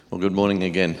Well, good morning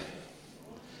again.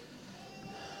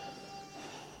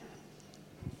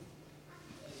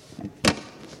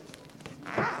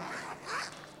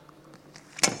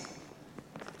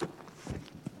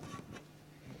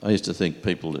 I used to think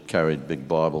people that carried big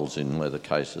Bibles in leather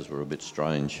cases were a bit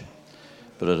strange,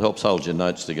 but it helps hold your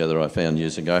notes together, I found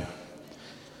years ago.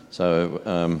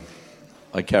 So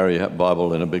I carry a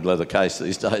Bible in a big leather case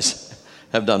these days,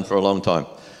 have done for a long time.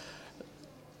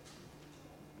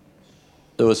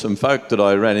 There were some folk that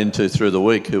I ran into through the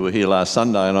week who were here last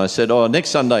Sunday, and I said, next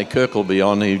Sunday Kirk will be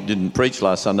on. He didn't preach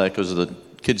last Sunday because of the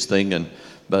kids thing, or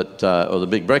the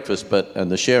big breakfast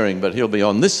and the sharing, but he'll be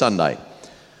on this Sunday.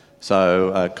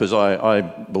 So, because I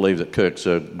believe that Kirk's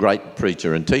a great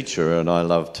preacher and teacher, and I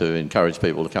love to encourage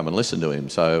people to come and listen to him.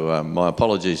 So my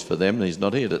apologies for them, he's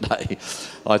not here today.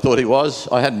 I thought he was.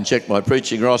 I hadn't checked my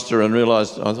preaching roster and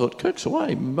realised, I thought, Kirk's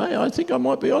away. I think I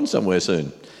might be on somewhere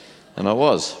soon. And I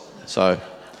was. So,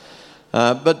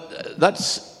 but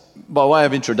that's by way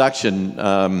of introduction.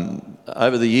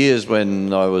 Over the years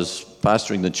when I was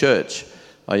pastoring the church,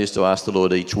 I used to ask the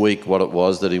Lord each week what it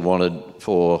was that he wanted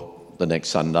for the next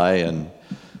Sunday, and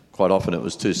quite often it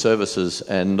was 2 services,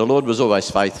 and the Lord was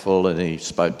always faithful and he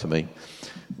spoke to me.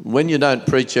 When you don't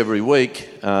preach every week,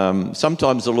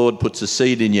 sometimes the Lord puts a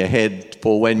seed in your head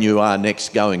for when you are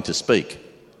next going to speak.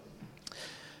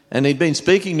 And he'd been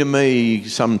speaking to me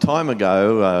some time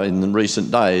ago in the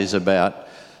recent days about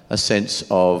a sense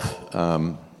of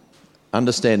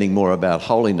understanding more about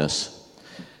holiness.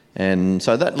 And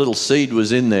so that little seed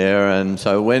was in there, and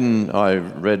so when I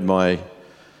read my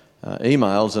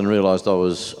emails and realised I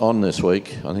was on this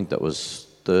week, I think that was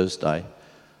Thursday,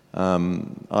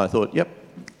 I thought, yep,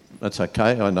 that's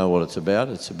okay, I know what it's about.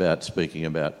 It's about speaking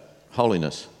about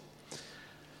holiness.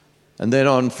 And then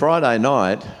on Friday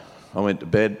night, I went to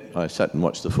bed, I sat and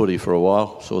watched the footy for a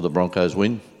while, saw the Broncos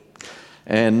win.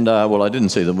 And, I didn't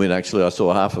see them win actually, I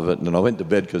saw half of it, and then I went to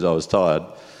bed because I was tired.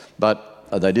 But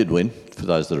they did win, for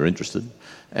those that are interested.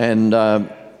 And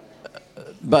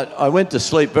but I went to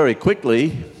sleep very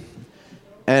quickly,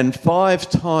 and 5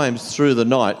 times through the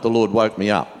night the Lord woke me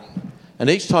up. And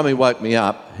each time he woke me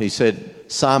up, he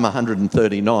said, Psalm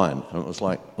 139. And it was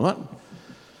like, what?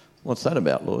 What's that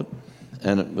about, Lord?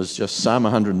 And it was just Psalm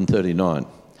 139.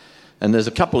 And there's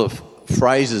a couple of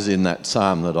phrases in that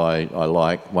psalm that I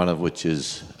like, one of which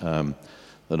is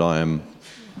that I am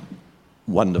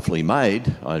wonderfully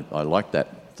made. I like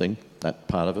that thing, that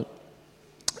part of it.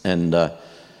 And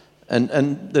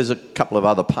there's a couple of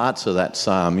other parts of that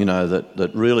psalm,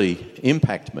 that really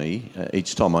impact me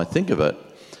each time I think of it.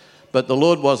 But the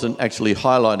Lord wasn't actually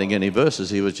highlighting any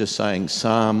verses. He was just saying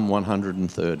Psalm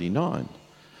 139.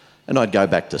 And I'd go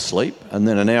back to sleep, and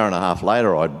then an hour and a half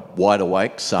later I'd wide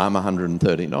awake, Psalm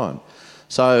 139.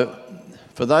 So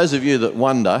for those of you that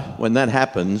wonder, when that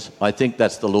happens, I think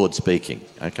that's the Lord speaking,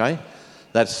 okay?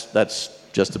 That's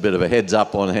just a bit of a heads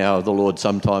up on how the Lord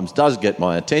sometimes does get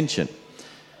my attention.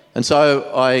 And so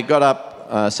I got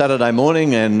up Saturday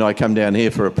morning and I come down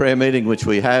here for a prayer meeting, which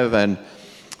we have, and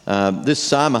this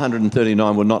Psalm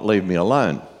 139 would not leave me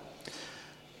alone.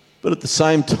 But at the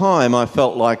same time, I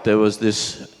felt like there was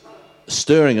this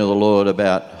stirring of the Lord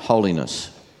about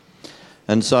holiness.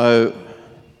 And so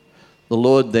the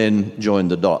Lord then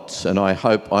joined the dots, and I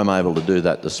hope I'm able to do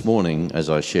that this morning as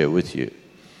I share with you.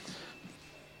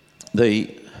 The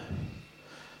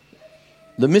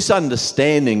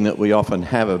misunderstanding that we often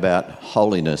have about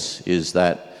holiness is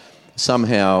that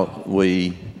somehow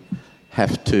we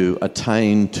have to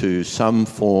attain to some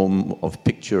form of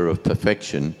picture of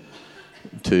perfection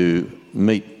to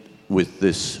meet with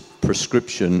this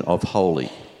prescription of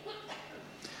holy.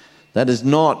 That is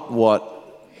not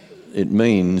what it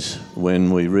means when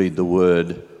we read the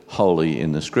word holy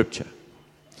in the scripture.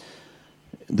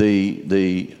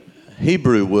 The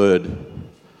Hebrew word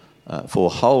for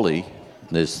holy,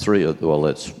 there's 3,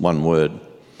 that's one word,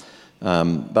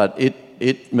 but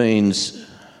it means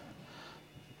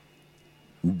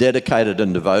dedicated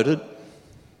and devoted,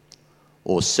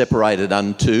 or separated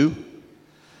unto.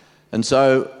 And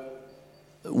so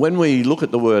when we look at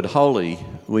the word holy,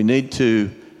 we need to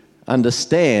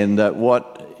understand that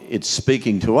what it's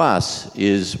speaking to us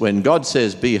is when God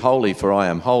says, be holy for I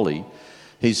am holy,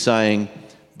 he's saying,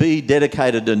 be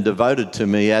dedicated and devoted to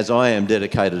me as I am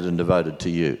dedicated and devoted to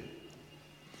you.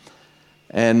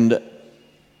 And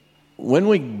when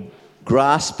we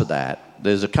grasp that,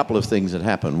 there's a couple of things that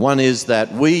happen. One is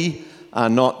that we are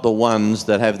not the ones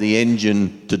that have the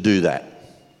engine to do that.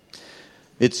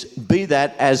 It's be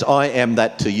that as I am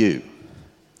that to you.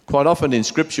 Quite often in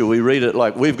Scripture we read it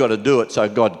like we've got to do it so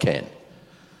God can.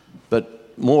 But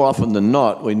more often than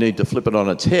not, we need to flip it on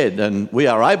its head, and we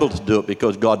are able to do it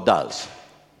because God does.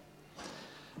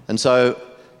 And so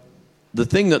the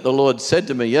thing that the Lord said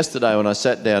to me yesterday when I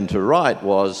sat down to write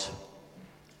was,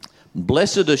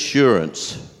 blessed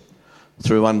assurance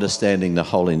through understanding the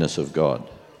holiness of God.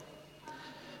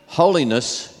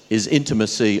 Holiness is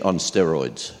intimacy on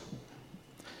steroids.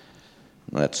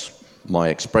 That's my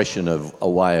expression of a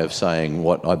way of saying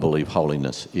what I believe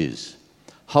holiness is.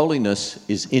 Holiness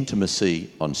is intimacy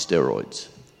on steroids.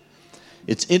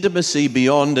 It's intimacy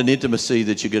beyond an intimacy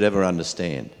that you could ever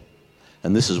understand.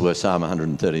 And this is where Psalm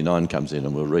 139 comes in,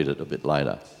 and we'll read it a bit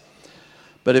later.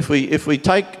 But if we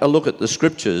take a look at the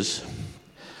scriptures,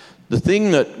 the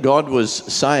thing that God was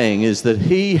saying is that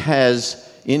he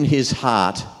has in his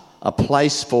heart a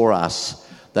place for us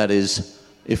that is,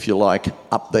 if you like,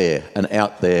 up there and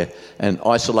out there and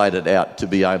isolated out to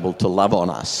be able to love on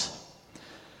us.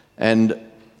 And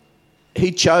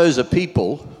he chose a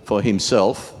people for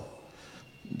himself,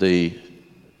 the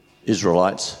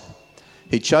Israelites.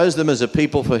 He chose them as a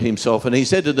people for himself, and he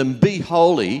said to them, be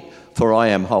holy, for I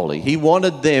am holy. He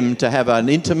wanted them to have an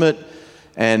intimate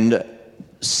and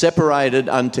separated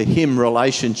unto him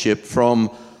relationship from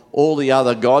all the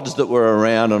other gods that were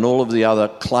around and all of the other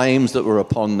claims that were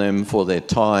upon them for their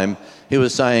time. He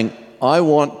was saying, I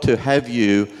want to have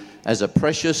you as a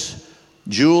precious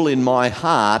jewel in my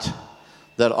heart,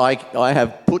 that I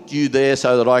have put you there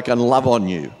so that I can love on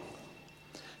you.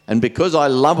 And because I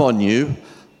love on you,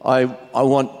 I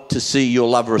want to see your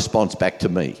love response back to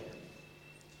me.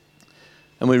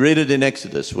 And we read it in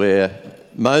Exodus where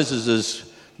Moses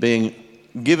is being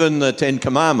given the 10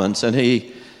 Commandments, and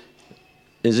he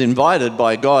is invited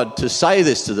by God to say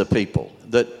this to the people,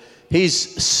 that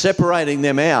he's separating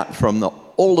them out from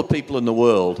all the people in the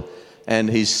world, and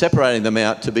he's separating them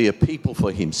out to be a people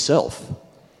for himself.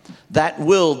 That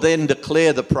will then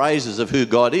declare the praises of who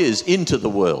God is into the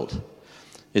world.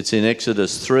 It's in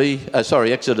Exodus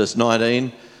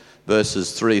 19,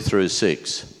 verses 3 through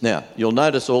 6. Now, you'll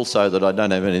notice also that I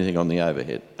don't have anything on the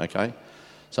overhead, okay?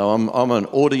 So I'm an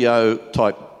audio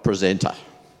type presenter,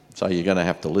 so you're going to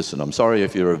have to listen. I'm sorry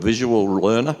if you're a visual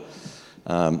learner.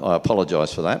 I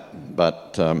apologise for that,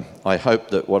 but I hope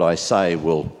that what I say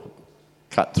will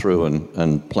cut through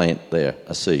and plant there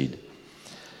a seed.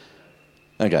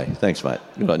 Okay, thanks, mate.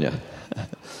 Good on you.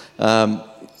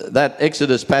 That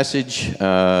Exodus passage,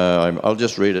 I'll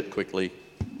just read it quickly.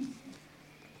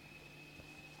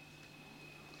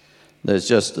 There's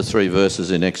just the 3 verses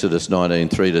in Exodus 19,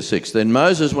 3 to 6. Then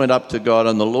Moses went up to God,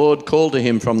 and the Lord called to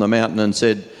him from the mountain and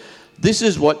said, this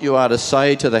is what you are to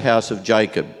say to the house of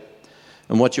Jacob,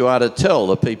 and what you are to tell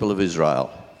the people of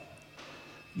Israel.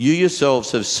 You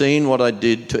yourselves have seen what I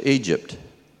did to Egypt,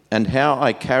 and how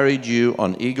I carried you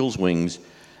on eagle's wings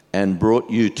and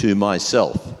brought you to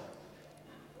myself.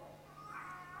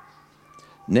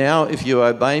 Now, if you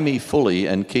obey me fully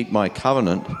and keep my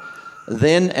covenant,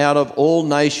 then out of all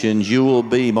nations you will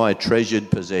be my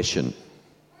treasured possession.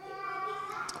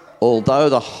 Although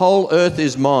the whole earth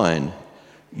is mine,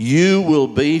 you will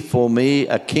be for me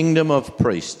a kingdom of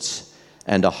priests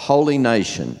and a holy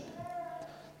nation.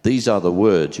 These are the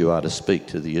words you are to speak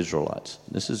to the Israelites.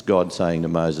 This is God saying to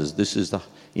Moses, this is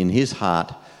in his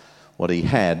heart what he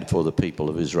had for the people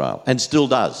of Israel, and still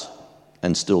does.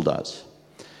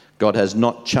 God has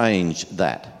not changed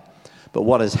that. But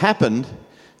what has happened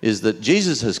is that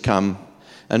Jesus has come,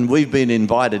 and we've been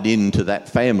invited into that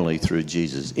family through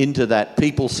Jesus. Into that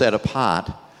people set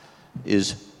apart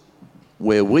is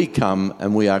where we come,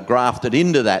 and we are grafted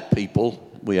into that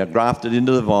people. We are grafted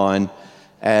into the vine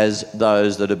as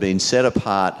those that have been set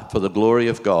apart for the glory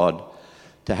of God,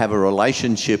 to have a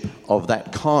relationship of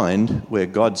that kind where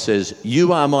God says,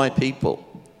 you are my people.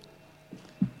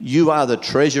 You are the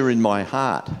treasure in my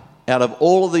heart. Out of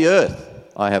all of the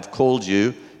earth, I have called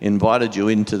you, invited you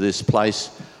into this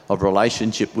place of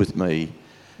relationship with me,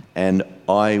 and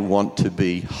I want to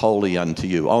be holy unto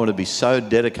you. I want to be so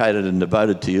dedicated and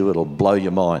devoted to you, it'll blow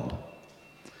your mind.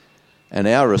 And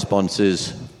our response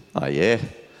is, oh yeah,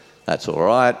 that's all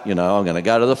right, I'm going to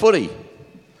go to the footy.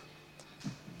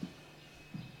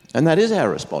 And that is our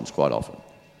response quite often,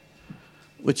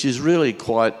 which is really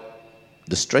quite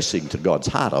distressing to God's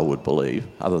heart, I would believe,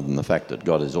 other than the fact that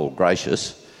God is all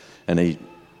gracious and he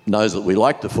knows that we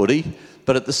like the footy.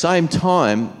 But at the same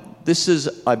time, this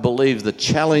is, I believe, the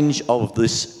challenge of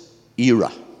this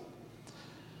era.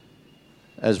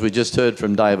 As we just heard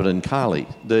from David and Carly,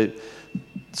 the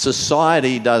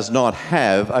society does not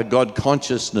have a God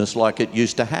consciousness like it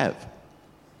used to have.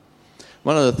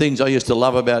 One of the things I used to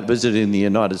love about visiting the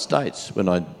United States when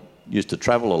I used to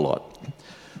travel a lot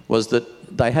was that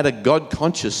they had a God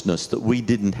consciousness that we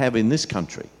didn't have in this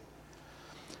country.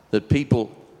 That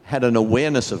people had an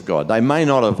awareness of God. They may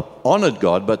not have honoured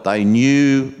God, but they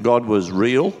knew God was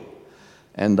real,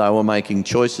 and they were making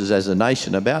choices as a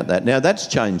nation about that. Now that's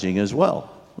changing as well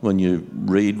when you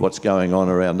read what's going on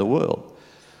around the world.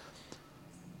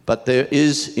 But there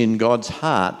is in God's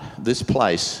heart this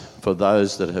place for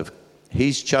those that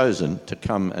He's chosen to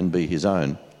come and be His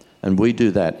own. And we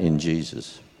do that in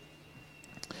Jesus.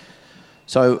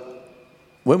 So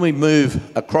when we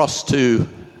move across to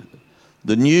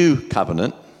the new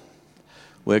covenant,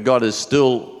 where God is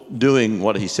still doing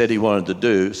what He said He wanted to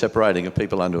do, separating a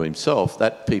people unto Himself,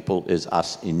 that people is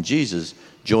us in Jesus,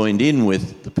 joined in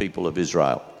with the people of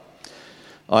Israel.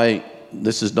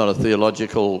 This is not a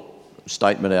theological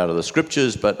statement out of the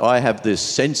scriptures, but I have this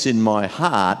sense in my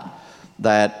heart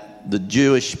that the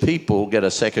Jewish people get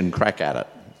a second crack at it.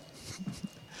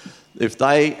 If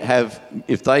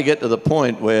they get to the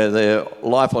point where their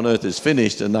life on earth is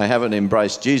finished and they haven't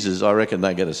embraced Jesus, I reckon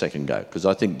they get a second go, because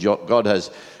I think God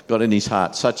has got in His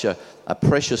heart such a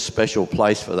precious, special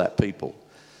place for that people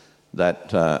that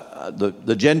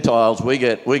the Gentiles, we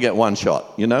get one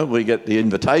shot. You know, we get the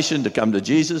invitation to come to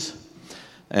Jesus,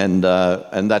 and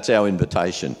that's our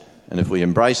invitation. And if we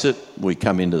embrace it, we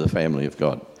come into the family of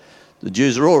God. The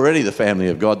Jews are already the family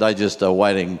of God. They just are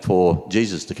waiting for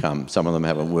Jesus to come. Some of them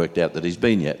haven't worked out that He's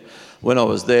been yet. When I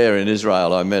was there in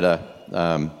Israel, I met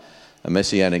a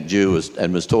Messianic Jew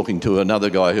and was talking to another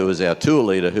guy who was our tour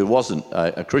leader who wasn't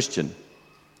a Christian.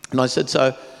 And I said,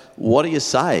 so what do you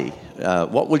say?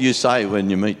 What will you say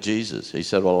when you meet Jesus? He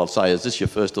said, well, I'll say, is this your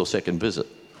first or second visit?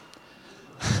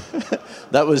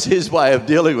 That was his way of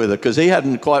dealing with it, because he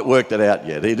hadn't quite worked it out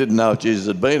yet. He didn't know if Jesus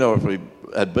had been or if he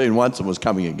had been once and was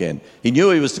coming again. He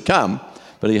knew He was to come,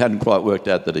 but he hadn't quite worked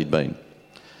out that he'd been.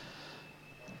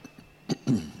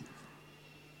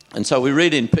 And so we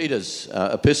read in Peter's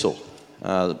epistle,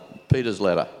 Peter's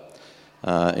letter,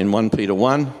 in 1 Peter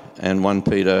 1 and 1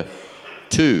 Peter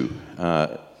 2,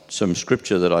 some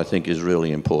scripture that I think is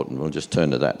really important. We'll just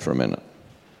turn to that for a minute.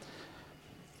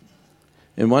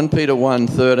 In 1 Peter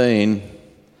 1:13,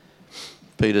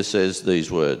 Peter says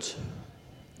these words,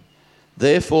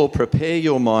 "Therefore prepare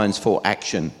your minds for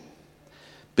action.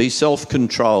 Be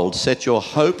self-controlled. Set your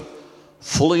hope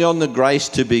fully on the grace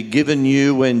to be given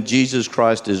you when Jesus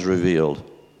Christ is revealed.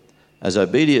 As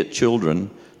obedient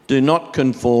children, do not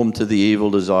conform to the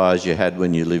evil desires you had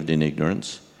when you lived in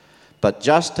ignorance, but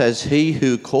just as He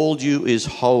who called you is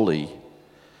holy,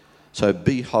 so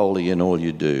be holy in all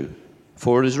you do.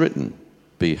 For it is written,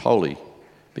 be holy,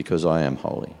 because I am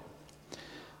holy."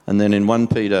 And then in 1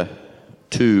 Peter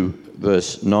 2,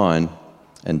 verse 9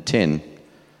 and 10,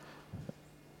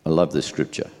 I love this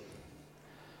scripture.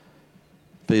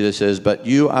 Peter says, "But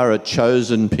you are a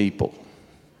chosen people,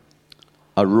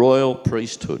 a royal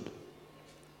priesthood,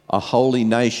 a holy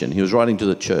nation." He was writing to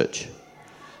the church.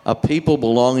 "A people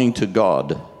belonging to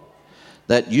God,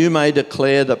 that you may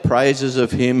declare the praises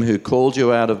of Him who called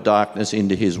you out of darkness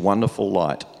into His wonderful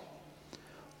light.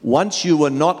 Once you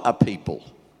were not a people,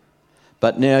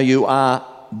 but now you are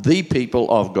the people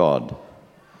of God.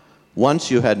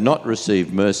 Once you had not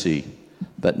received mercy,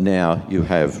 but now you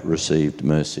have received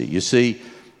mercy." You see,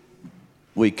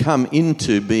 we come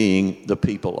into being the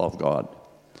people of God.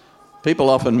 People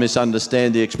often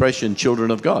misunderstand the expression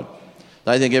children of God.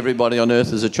 They think everybody on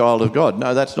earth is a child of God.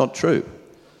 No, that's not true.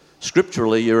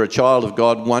 Scripturally, you're a child of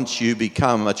God once you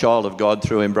become a child of God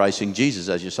through embracing Jesus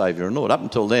as your Saviour and Lord. Up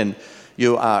until then,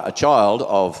 you are a child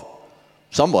of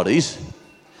somebody's,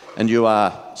 and you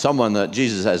are someone that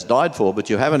Jesus has died for, but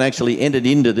you haven't actually entered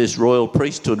into this royal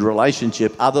priesthood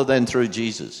relationship other than through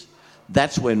Jesus.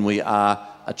 That's when we are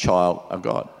a child of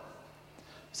God.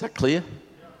 Is that clear?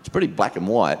 It's pretty black and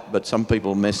white, but some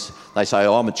people they say,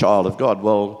 oh, I'm a child of God.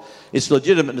 Well, it's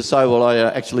legitimate to say, well, I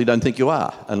actually don't think you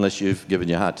are, unless you've given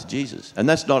your heart to Jesus. And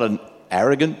that's not an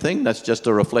arrogant thing, that's just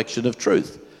a reflection of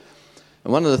truth.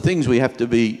 And one of the things we have to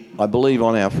be, I believe,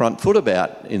 on our front foot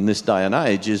about in this day and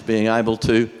age is being able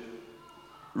to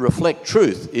reflect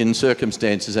truth in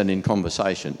circumstances and in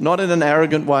conversation. Not in an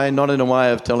arrogant way, not in a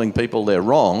way of telling people they're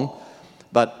wrong,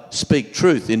 but speak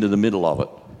truth into the middle of it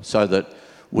so that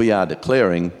we are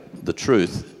declaring the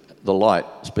truth, the light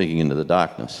speaking into the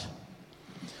darkness.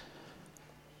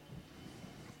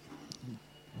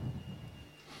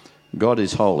 God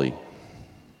is holy.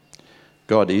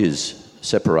 God is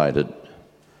separated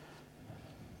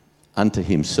unto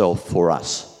Himself for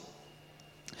us.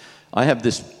 I have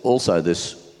this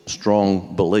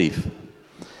strong belief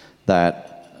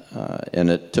that,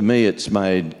 to me it's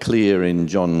made clear in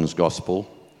John's Gospel,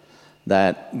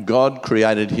 that God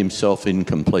created Himself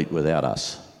incomplete without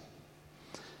us.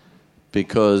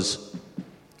 because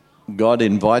God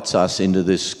invites us into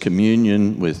this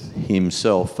communion with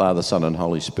himself, Father, Son, and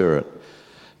Holy Spirit.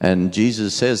 And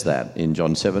Jesus says that in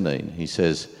John 17. He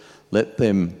says, let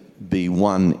them be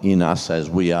one in us as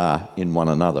we are in one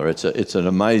another. It's an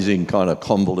amazing kind of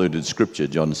convoluted scripture,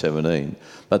 John 17.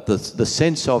 But the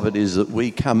sense of it is that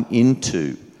we come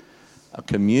into a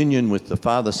communion with the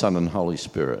Father, Son, and Holy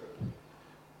Spirit.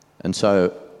 And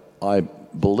so I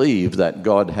believe that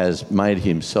God has made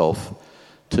himself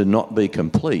to not be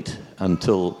complete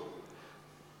until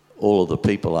all of the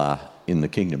people are in the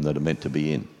kingdom that are meant to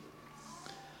be in.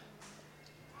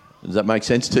 Does that make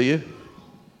sense to you?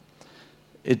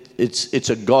 It's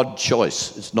a God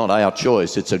choice. It's not our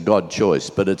choice, it's a God choice.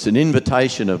 But it's an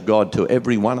invitation of God to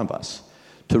every one of us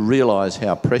to realise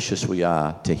how precious we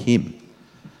are to him.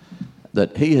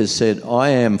 That he has said, I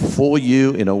am for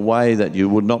you in a way that you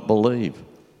would not believe.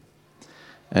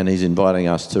 And he's inviting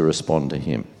us to respond to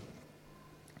him.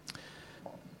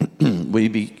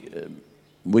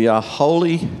 We are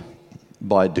holy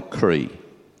by decree.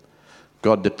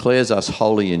 God declares us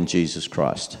holy in Jesus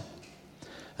Christ.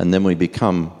 And then we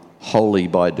become holy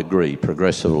by degree,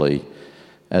 progressively,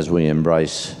 as we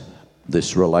embrace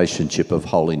this relationship of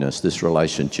holiness, this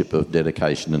relationship of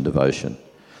dedication and devotion.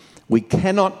 We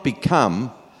cannot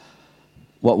become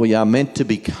what we are meant to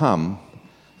become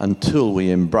until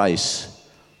we embrace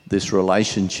this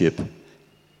relationship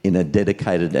in a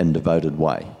dedicated and devoted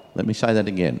way. Let me say that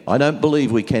again. I don't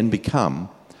believe we can become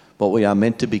what we are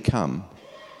meant to become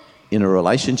in a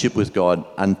relationship with God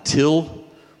until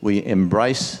we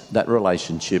embrace that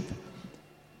relationship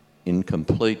in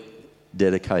complete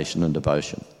dedication and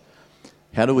devotion.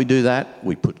 How do we do that?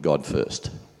 We put God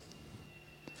first.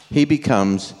 He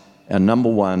becomes our number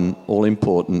one,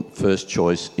 all-important first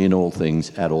choice in all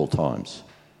things at all times.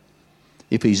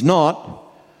 If he's not,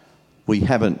 we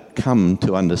haven't come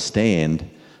to understand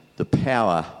the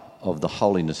power of the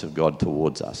holiness of God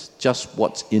towards us. Just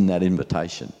what's in that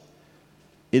invitation.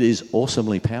 It is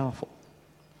awesomely powerful.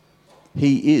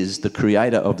 He is the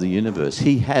creator of the universe.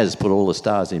 He has put all the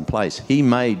stars in place. He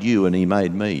made you and he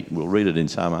made me. We'll read it in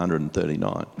Psalm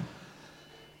 139.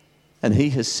 And he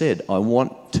has said, I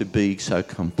want to be so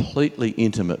completely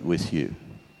intimate with you.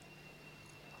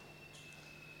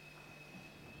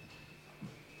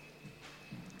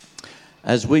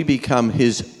 As we become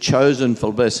his chosen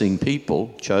for blessing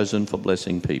people,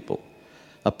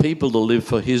 a people to live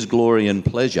for his glory and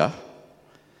pleasure,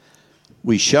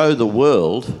 we show the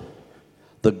world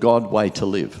the God way to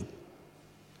live.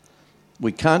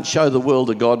 We can't show the world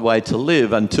the God way to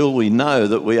live until we know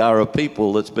that we are a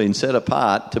people that's been set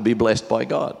apart to be blessed by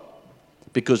God,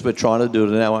 because we're trying to do it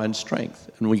in our own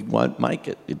strength and we won't make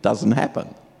it. It doesn't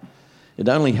happen. It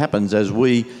only happens as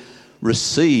we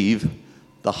receive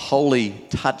the holy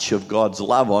touch of God's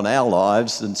love on our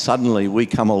lives, and suddenly we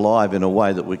come alive in a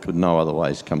way that we could no other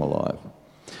ways come alive.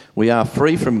 We are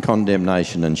free from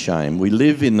condemnation and shame. We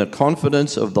live in the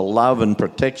confidence of the love and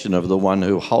protection of the one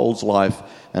who holds life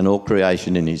and all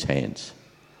creation in his hands.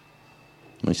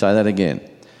 Let me say that again.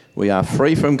 We are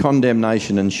free from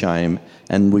condemnation and shame,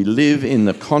 and we live in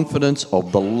the confidence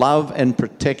of the love and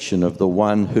protection of the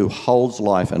one who holds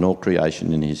life and all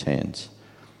creation in his hands.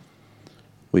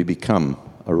 We become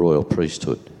a royal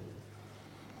priesthood.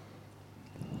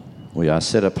 We are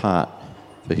set apart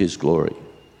for his glory.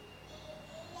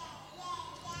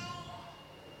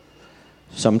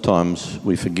 Sometimes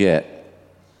we forget,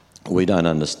 we don't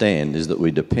understand, is that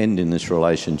we depend in this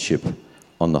relationship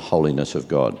on the holiness of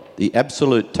God. The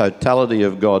absolute totality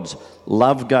of God's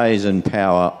love, gaze and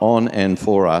power on and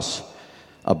for us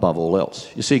above all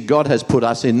else. You see, God has put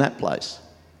us in that place.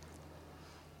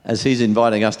 As he's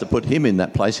inviting us to put him in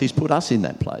that place, he's put us in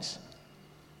that place.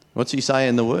 What's he say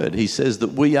in the Word? He says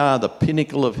that we are the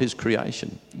pinnacle of his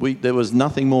creation. There was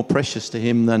nothing more precious to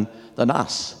him than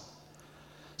us.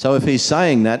 So if he's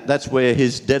saying that, that's where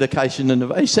his dedication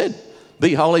and he said,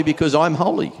 be holy because I'm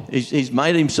holy. He's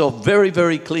made himself very,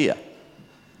 very clear.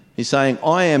 He's saying,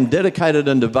 I am dedicated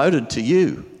and devoted to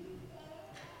you.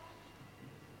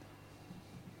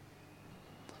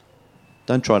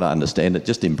 Don't try to understand it,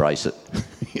 just embrace it.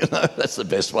 That's the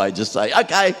best way. Just say,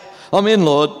 okay, I'm in,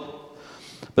 Lord.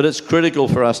 But it's critical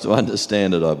for us to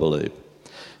understand it, I believe.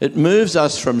 It moves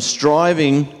us from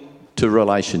striving to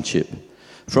relationship,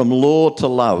 from law to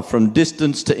love, from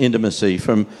distance to intimacy,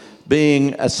 from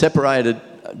being a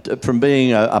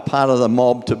part of the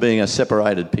mob to being a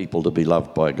separated people to be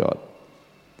loved by God.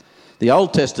 The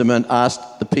Old Testament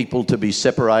asked the people to be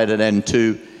separated and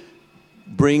to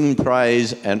bring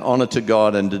praise and honour to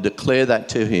God and to declare that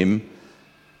to him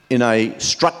in a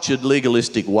structured,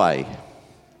 legalistic way,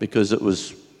 because it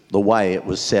was the way it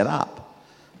was set up.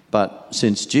 But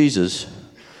since Jesus,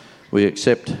 we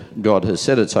accept God has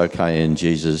said it's okay in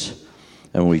Jesus,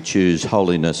 and we choose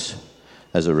holiness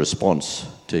as a response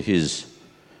to his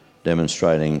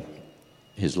demonstrating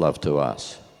his love to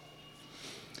us.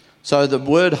 So the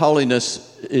word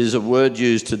holiness is a word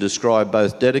used to describe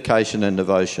both dedication and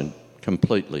devotion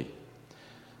completely.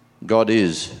 God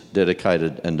is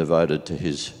dedicated and devoted to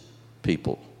his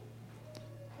people,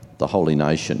 the holy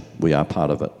nation. We are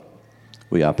part of it.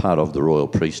 We are part of the royal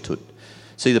priesthood.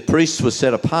 See, the priests were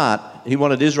set apart. He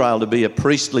wanted Israel to be a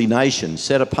priestly nation,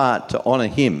 set apart to honour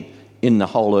him in the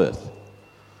whole earth.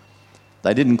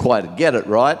 They didn't quite get it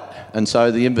right, and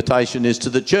so the invitation is to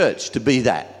the church to be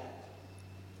that.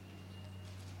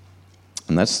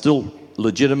 And that's still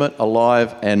legitimate,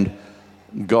 alive, and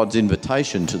God's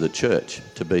invitation to the church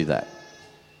to be that.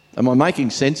 Am I making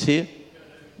sense here?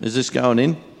 Is this going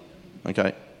in?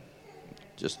 Okay.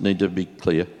 Just need to be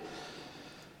clear.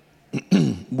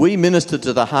 We minister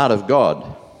to the heart of God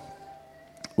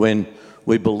when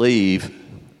we believe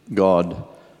God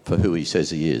for who he says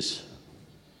he is.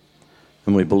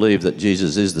 And we believe that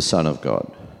Jesus is the Son of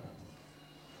God.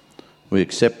 We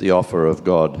accept the offer of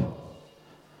God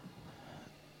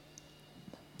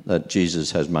that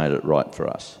Jesus has made it right for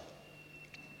us.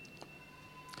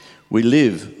 We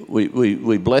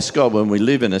bless God when we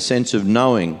live in a sense of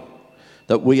knowing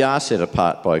that we are set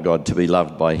apart by God to be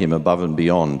loved by him above and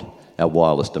beyond our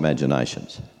wildest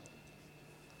imaginations.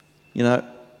 You know,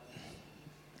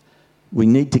 we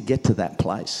need to get to that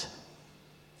place.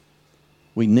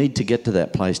 We need to get to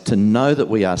that place to know that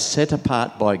we are set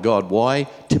apart by God. Why?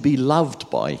 To be loved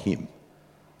by him.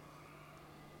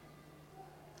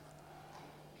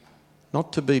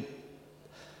 Not to be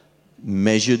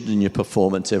measured in your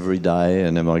performance every day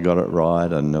and have I got it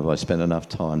right and have I spent enough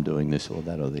time doing this or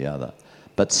that or the other.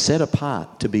 But set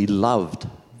apart to be loved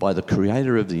by the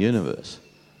creator of the universe.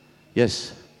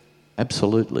 Yes,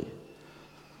 absolutely.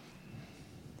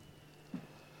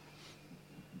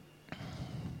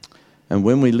 And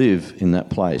when we live in that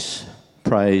place,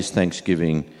 praise,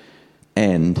 thanksgiving,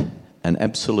 and an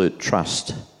absolute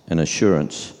trust and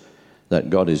assurance that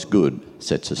God is good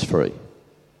sets us free.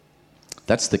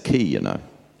 That's the key, you know.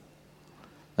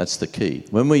 That's the key.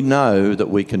 When we know that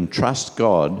we can trust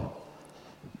God,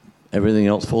 everything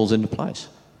else falls into place.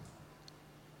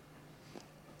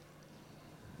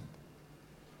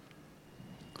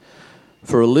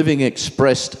 For a living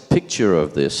expressed picture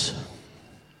of this,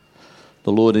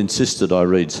 the Lord insisted I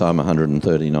read Psalm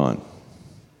 139.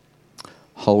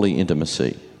 Holy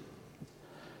intimacy.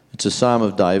 It's a psalm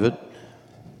of David.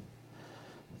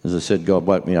 As I said, God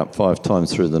woke me up 5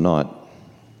 times through the night.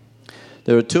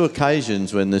 There are 2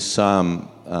 occasions when this psalm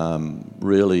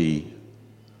really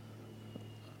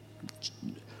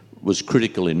was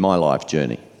critical in my life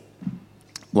journey.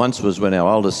 Once was when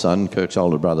our oldest son, Kirk's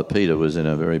older brother Peter, was in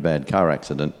a very bad car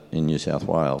accident in New South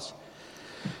Wales.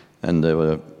 And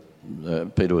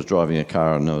Peter was driving a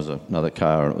car and there was another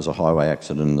car and it was a highway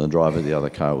accident and the driver of the other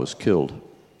car was killed.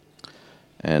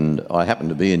 And I happened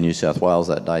to be in New South Wales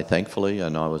that day, thankfully,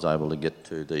 and I was able to get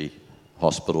to the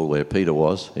hospital where Peter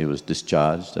was. He was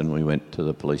discharged and we went to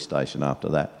the police station after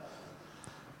that.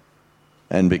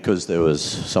 And because there was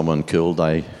someone killed,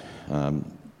 they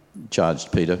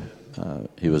charged Peter.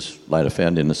 He was later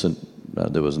found innocent.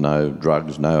 There was no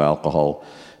drugs, no alcohol.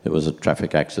 It was a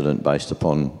traffic accident based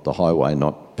upon the highway,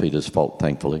 not Peter's fault,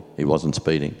 thankfully. He wasn't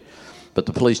speeding. But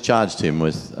the police charged him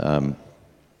with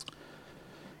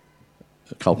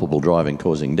culpable driving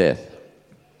causing death.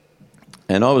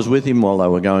 And I was with him while they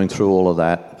were going through all of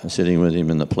that, sitting with him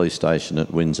in the police station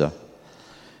at Windsor.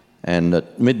 And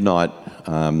at midnight,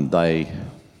 they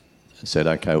said,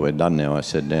 okay, we're done now. I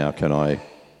said, now can I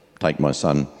take my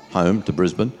son home to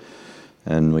Brisbane?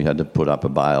 And we had to put up a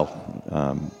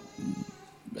bail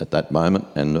at that moment,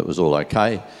 and it was all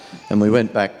okay. And we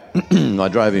went back. I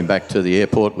drove him back to the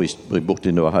airport. We booked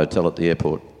into a hotel at the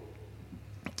airport.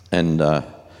 And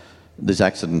this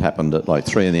accident happened at like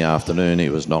 3 p.m. He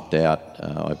was knocked out.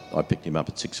 I picked him up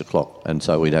at 6 o'clock. And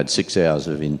so we'd had 6 hours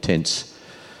of intense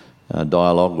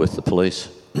dialogue with the police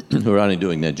who were only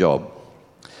doing their job.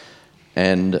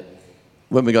 And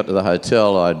when we got to the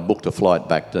hotel, I'd booked a flight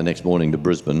back the next morning to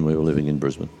Brisbane. We were living in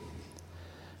Brisbane.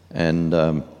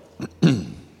 And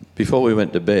before we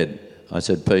went to bed, I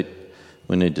said, Pete,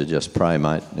 we need to just pray,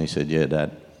 mate. And he said, yeah,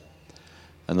 Dad.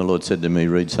 And the Lord said to me,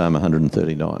 read Psalm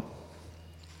 139.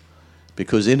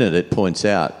 Because in it, it points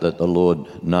out that the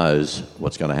Lord knows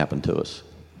what's going to happen to us.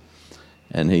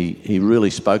 And he really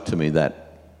spoke to me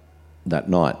that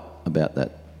night about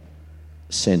that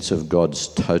sense of God's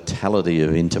totality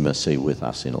of intimacy with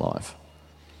us in life.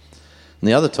 And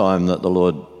the other time that the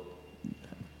Lord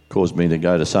caused me to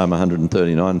go to Psalm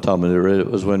 139 and told me to read it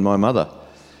was when my mother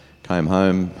came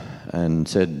home and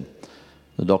said,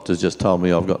 the doctors just told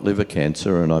me I've got liver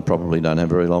cancer and I probably don't have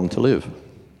very long to live.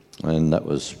 And that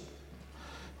was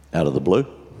out of the blue.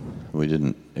 We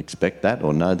didn't expect that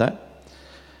or know that.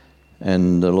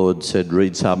 And the Lord said,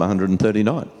 read Psalm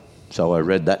 139. So I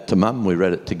read that to Mum, we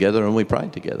read it together and we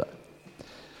prayed together.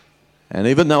 And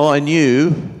even though I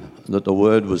knew that the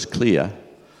word was clear,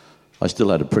 I still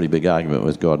had a pretty big argument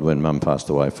with God when Mum passed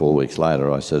away 4 weeks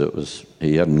later. I said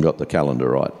he hadn't got the calendar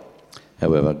right.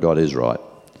 However, God is right.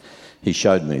 He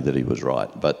showed me that he was right.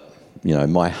 But,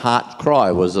 my heart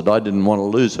cry was that I didn't want to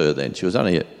lose her then. She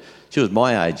was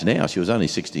my age now. She was only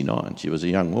 69. She was a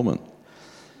young woman.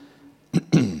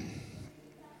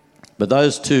 But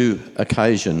those two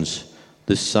occasions,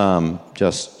 this psalm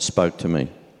just spoke to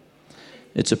me.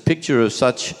 It's a picture of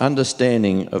such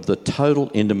understanding of the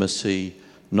total intimacy,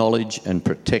 knowledge and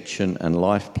protection and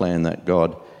life plan that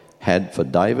God had for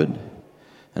David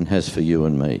and has for you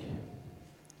and me.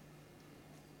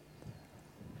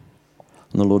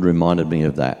 And the Lord reminded me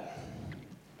of that.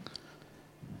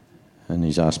 And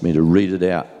he's asked me to read it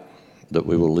out, that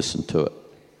we will listen to it.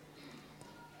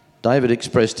 David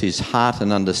expressed his heart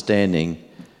and understanding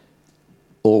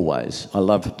always. I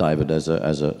love David as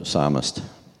a psalmist.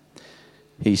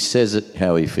 He says it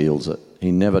how he feels it.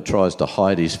 He never tries to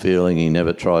hide his feeling. He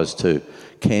never tries to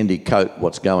candy coat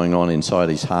what's going on inside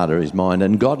his heart or his mind.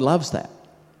 And God loves that.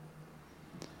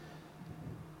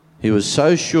 He was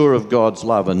so sure of God's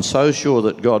love and so sure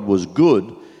that God was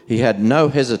good, he had no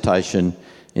hesitation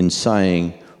in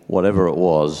saying whatever it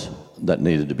was that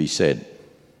needed to be said.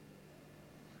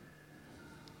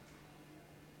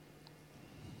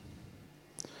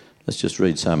 Let's just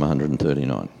read Psalm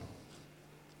 139.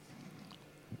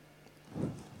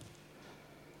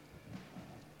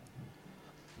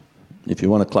 If you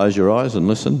want to close your eyes and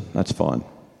listen, that's fine.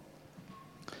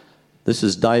 This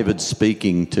is David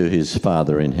speaking to his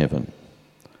Father in heaven.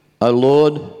 O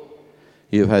Lord,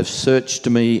 you have searched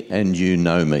me and you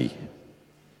know me.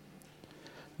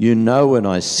 You know when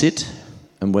I sit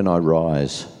and when I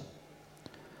rise.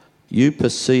 You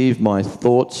perceive my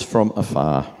thoughts from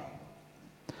afar.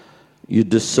 You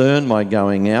discern my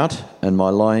going out and my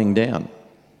lying down.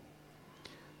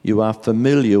 You are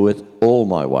familiar with all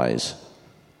my ways.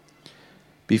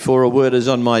 Before a word is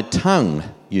on my tongue,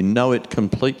 you know it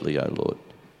completely, O Lord.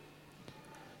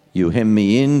 You hem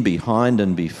me in behind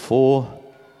and before.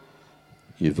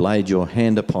 You've laid your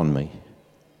hand upon me.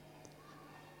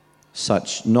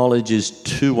 Such knowledge is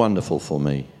too wonderful for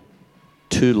me,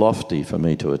 too lofty for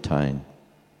me to attain.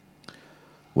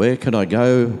 Where can I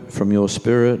go from your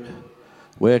spirit?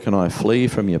 Where can I flee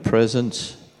from your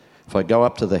presence? If I go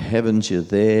up to the heavens, you're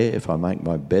there. If I make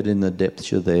my bed in the depths,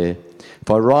 you're there. If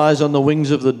I rise on the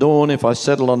wings of the dawn, if I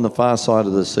settle on the far side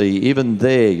of the sea, even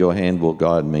there your hand will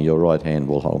guide me, your right hand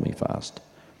will hold me fast.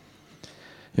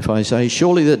 If I say,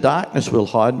 surely the darkness will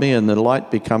hide me and the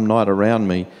light become night around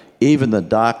me, even the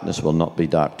darkness will not be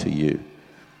dark to you.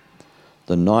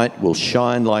 The night will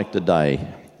shine like the day,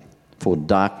 for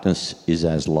darkness is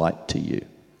as light to you.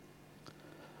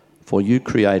 For you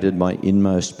created my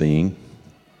inmost being.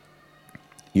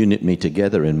 You knit me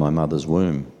together in my mother's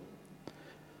womb.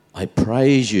 I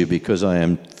praise you because I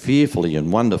am fearfully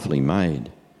and wonderfully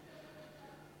made.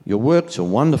 Your works are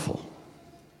wonderful.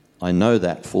 I know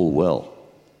that full well.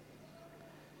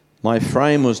 My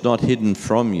frame was not hidden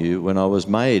from you when I was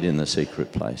made in the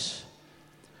secret place,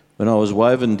 when I was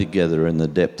woven together in the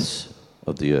depths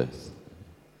of the earth,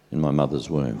 in my mother's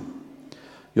womb.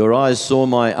 Your eyes saw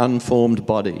my unformed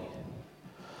body.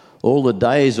 All the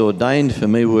days ordained for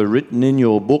me were written in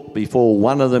your book before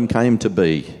one of them came to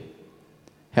be.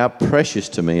 How precious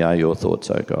to me are your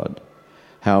thoughts, O God.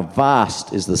 How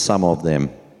vast is the sum of them.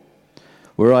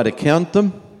 Were I to count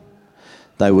them,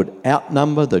 they would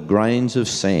outnumber the grains of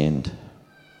sand.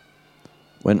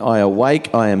 When I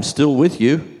awake, I am still with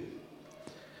you.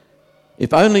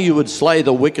 If only you would slay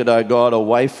the wicked, O God,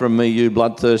 away from me, you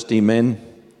bloodthirsty men.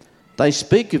 They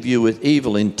speak of you with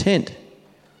evil intent.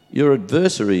 Your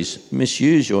adversaries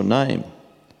misuse your name.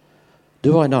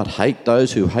 Do I not hate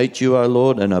those who hate you, O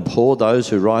Lord, and abhor those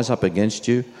who rise up against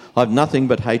you? I have nothing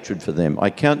but hatred for them. I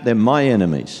count them my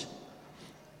enemies.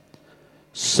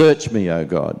 Search me, O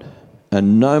God,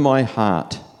 and know my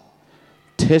heart.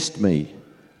 Test me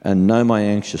and know my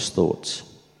anxious thoughts.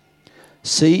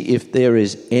 See if there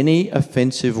is any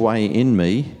offensive way in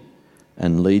me,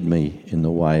 and lead me in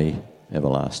the way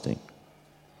everlasting.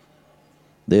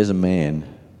 There's a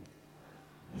man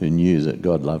who knew that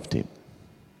God loved him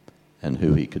and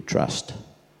who he could trust.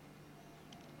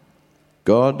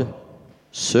 God,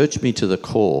 search me to the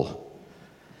core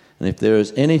And if there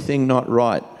is anything not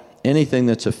right, anything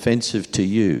that's offensive to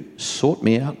you, sort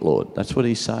me out, Lord. That's what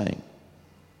he's saying.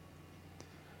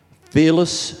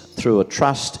 Fearless through a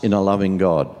trust in a loving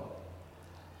God.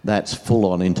 That's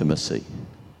full-on intimacy.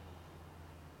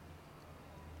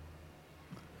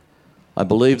 I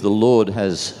believe the Lord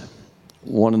has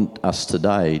wanted us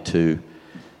today to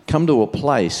come to a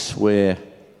place where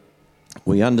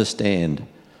we understand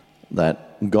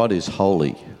that God is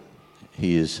holy.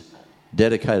 He is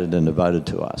dedicated and devoted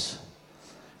to us,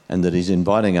 and that he's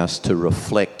inviting us to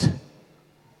reflect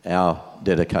our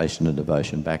dedication and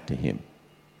devotion back to him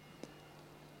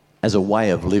as a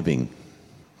way of living,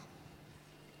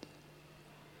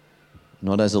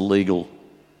 not as a legal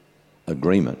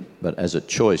agreement, but as a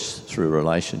choice through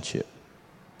relationship.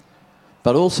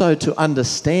 But also to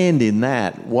understand in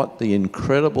that what the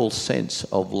incredible sense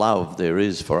of love there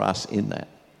is for us in that.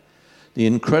 The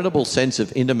incredible sense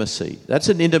of intimacy. That's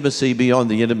an intimacy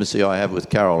beyond the intimacy I have with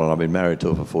Carol, and I've been married to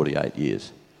her for 48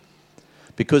 years.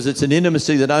 Because it's an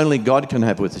intimacy that only God can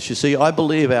have with us. You see, I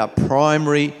believe our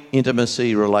primary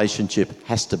intimacy relationship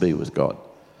has to be with God.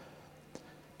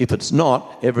 If it's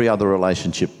not, every other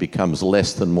relationship becomes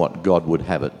less than what God would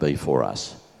have it be for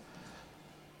us.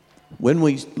 When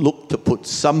we look to put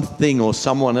something or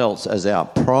someone else as our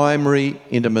primary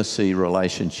intimacy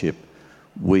relationship,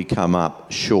 we come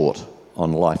up short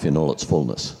on life in all its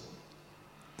fullness.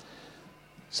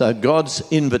 So God's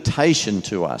invitation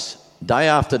to us, day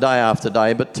after day after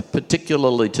day, but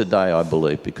particularly today, I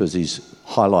believe, because he's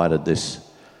highlighted this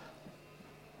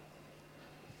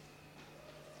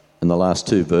in the last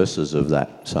two verses of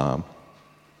that psalm.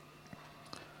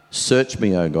 Search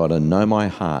me, O God, and know my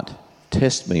heart.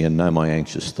 Test me and know my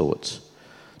anxious thoughts.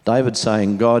 David's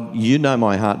saying, God, you know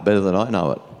my heart better than I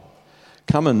know it.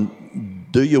 Come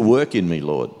and do your work in me,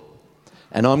 Lord.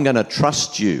 And I'm going to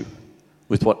trust you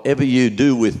with whatever you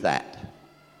do with that.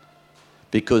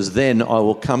 Because then I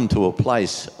will come to a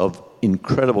place of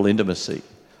incredible intimacy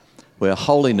where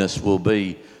holiness will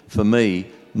be, for me,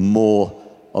 more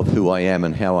of who I am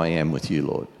and how I am with you,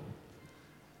 Lord.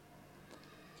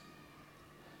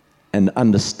 And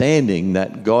understanding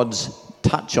that God's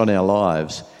touch on our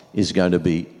lives is going to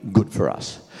be good for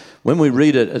us. When we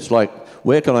read it, it's like,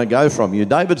 where can I go from you?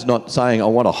 David's not saying, I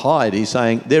want to hide. He's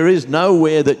saying, there is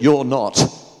nowhere that you're not.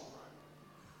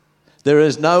 There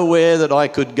is nowhere that I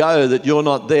could go that you're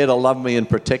not there to love me and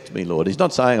protect me, Lord. He's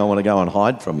not saying, I want to go and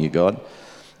hide from you, God.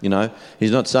 You know, he's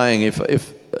not saying,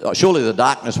 if surely the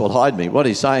darkness will hide me. What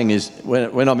he's saying is,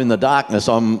 when I'm in the darkness,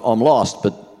 I'm lost.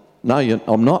 But no,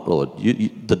 I'm not, Lord.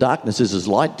 The darkness is as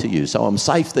light to you, so I'm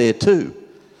safe there too.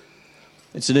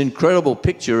 It's an incredible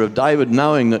picture of David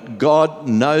knowing that God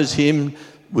knows him,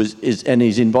 and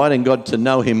he's inviting God to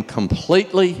know him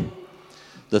completely.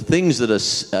 The things that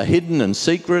are hidden and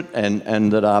secret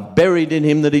and that are buried in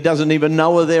him that he doesn't even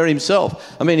know are there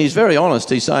himself. I mean, he's very honest.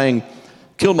 He's saying,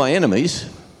 kill my enemies.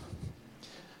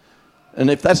 And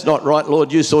if that's not right,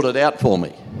 Lord, you sort it out for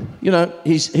me. You know,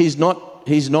 he's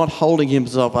not holding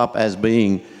himself up as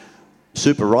being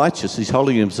super righteous. He's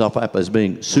holding himself up as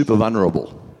being super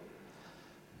vulnerable.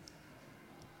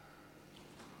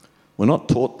 We're not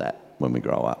taught that when we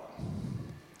grow up.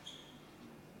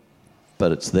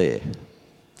 But it's there.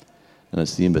 And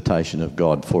it's the invitation of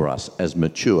God for us as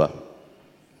mature,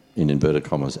 in inverted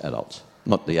commas, adults.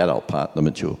 Not the adult part, the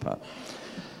mature part.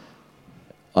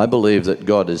 I believe that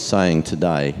God is saying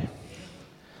today,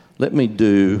 let me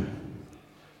do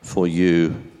for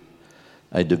you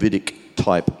a Davidic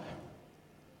type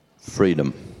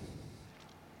freedom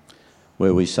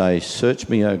where we say, search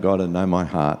me, O God, and know my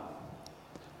heart.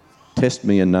 Test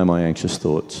me and know my anxious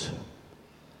thoughts.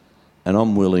 And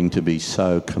I'm willing to be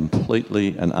so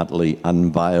completely and utterly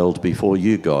unveiled before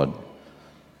you, God,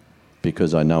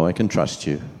 because I know I can trust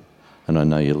you and I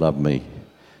know you love me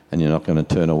and you're not going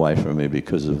to turn away from me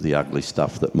because of the ugly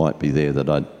stuff that might be there that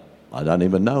I don't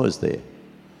even know is there.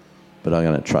 But I'm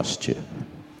going to trust you.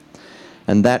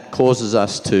 And that causes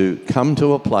us to come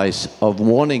to a place of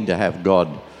wanting to have God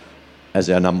as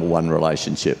our number one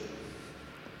relationship.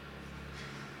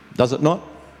 Does it not?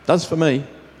 Does for me.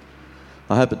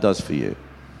 I hope it does for you.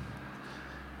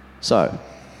 So,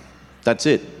 that's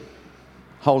it.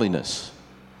 Holiness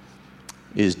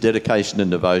is dedication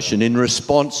and devotion in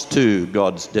response to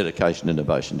God's dedication and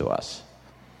devotion to us.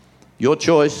 Your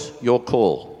choice, your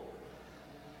call.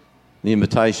 The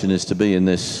invitation is to be in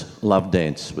this love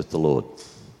dance with the Lord.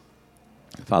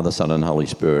 Father, Son, and Holy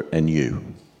Spirit, and you.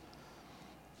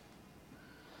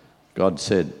 God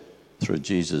said through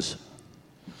Jesus,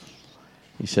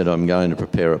 he said, I'm going to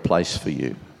prepare a place for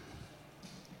you.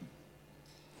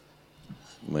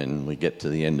 when we get to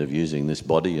the end of using this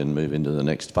body and move into the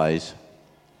next phase.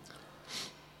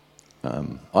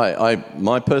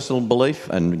 My personal belief,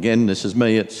 and again, this is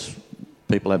me,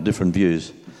 people have different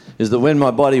views, is that when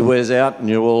my body wears out, and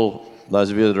those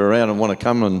of you that are around and want to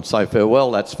come and say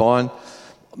farewell, that's fine.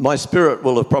 My spirit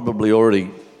will have probably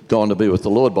already gone to be with the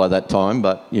Lord by that time,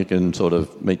 but you can sort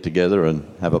of meet together and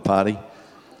have a party.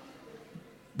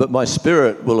 But my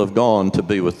spirit will have gone to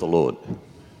be with the Lord,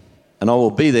 and I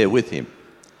will be there with him,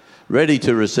 ready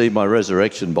to receive my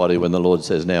resurrection body when the Lord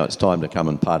says, now it's time to come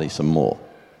and party some more.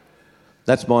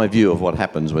 That's my view of what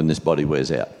happens when this body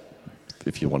wears out,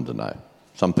 if you want to know.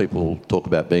 Some people talk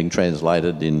about being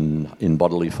translated in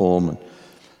bodily form.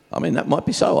 I mean, that might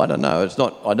be so, I don't know.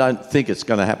 I don't think it's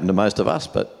going to happen to most of us,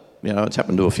 but, it's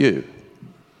happened to a few.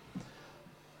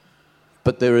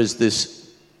 But there is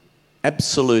this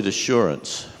absolute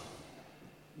assurance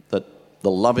that the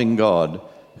loving God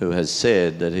who has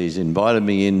said that he's invited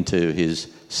me into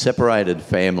his separated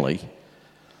family,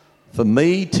 for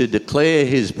me to declare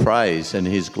his praise and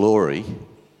his glory,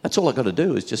 that's all I've got to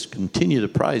do is just continue to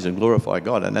praise and glorify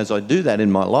God. And as I do that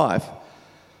in my life,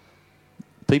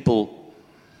 people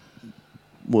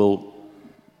will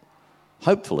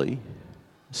hopefully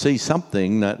see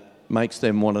something that makes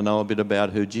them want to know a bit about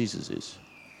who Jesus is.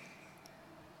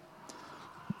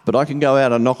 But I can go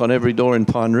out and knock on every door in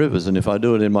Pine Rivers, and if I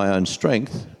do it in my own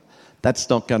strength, that's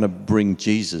not going to bring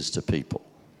Jesus to people.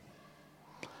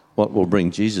 What will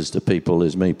bring Jesus to people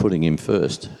is me putting him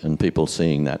first and people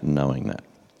seeing that and knowing that.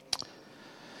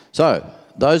 So,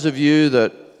 those of you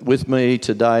that with me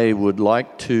today would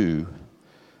like to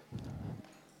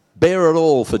bear it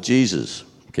all for Jesus,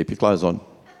 keep your clothes on,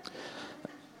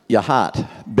 your heart,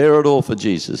 bear it all for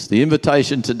Jesus. The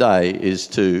invitation today is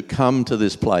to come to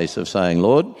this place of saying,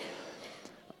 Lord,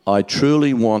 I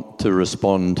truly want to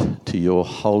respond to your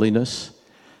holiness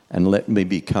and let me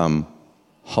become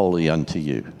holy unto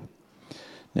you.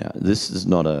 Now, this is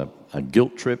not a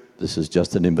guilt trip. This is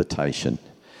just an invitation.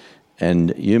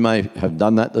 And you may have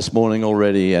done that this morning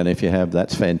already, and if you have,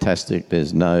 that's fantastic.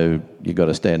 You've got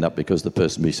to stand up because the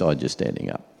person beside you is standing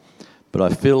up. But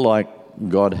I feel like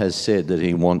God has said that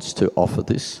he wants to offer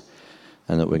this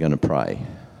and that we're going to pray.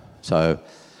 So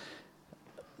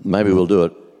maybe we'll do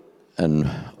it. And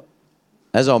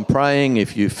as I'm praying,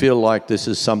 if you feel like this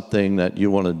is something that you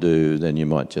want to do, then you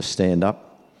might just stand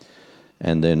up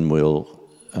and then we'll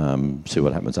see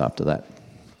what happens after that.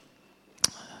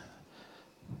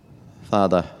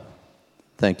 Father,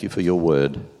 thank you for your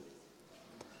word.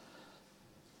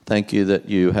 Thank you that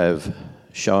you have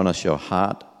shown us your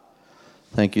heart.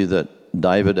 Thank you that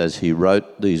David, as he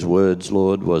wrote these words,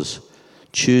 Lord, was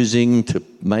choosing to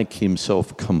make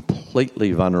himself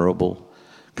completely vulnerable,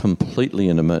 completely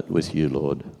intimate with you,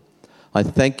 Lord. I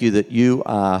thank you that you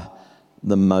are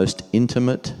the most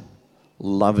intimate,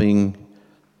 loving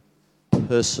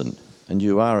person, and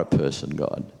you are a person,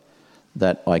 God,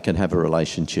 that I can have a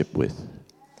relationship with.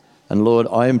 And Lord,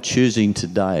 I am choosing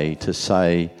today to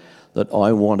say that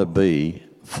I want to be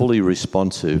fully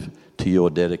responsive to your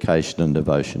dedication and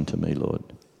devotion to me, Lord.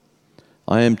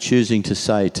 I am choosing to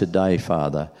say today,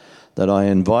 Father, that I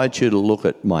invite you to look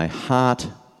at my heart,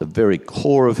 the very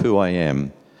core of who I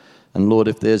am. And Lord,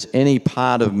 if there's any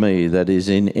part of me that is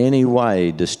in any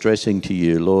way distressing to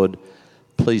you, Lord,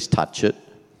 please touch it.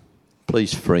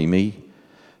 Please free me.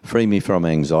 Free me from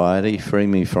anxiety. Free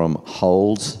me from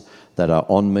holds that are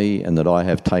on me and that I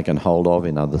have taken hold of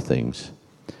in other things.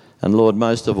 And Lord,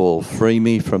 most of all, free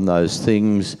me from those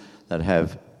things that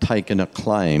have taken a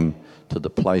claim to the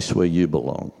place where you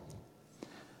belong.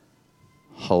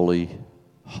 Holy,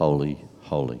 holy,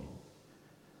 holy.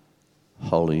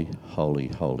 Holy, holy,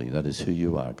 holy. That is who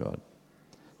you are, God.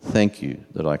 Thank you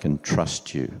that I can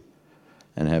trust you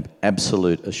and have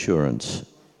absolute assurance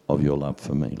of your love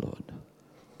for me, Lord.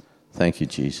 Thank you,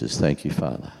 Jesus. Thank you,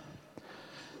 Father.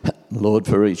 Lord,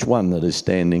 for each one that is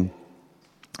standing,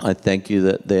 I thank you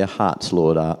that their hearts,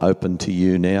 Lord, are open to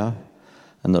you now,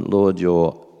 and that, Lord,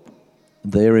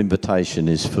 their invitation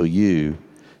is for you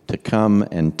to come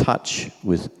and touch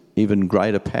with even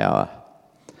greater power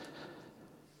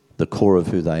the core of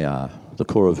who they are, the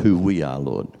core of who we are,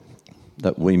 Lord,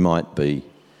 that we might be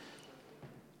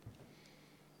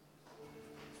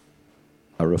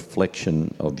a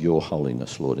reflection of your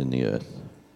holiness, Lord, in the earth.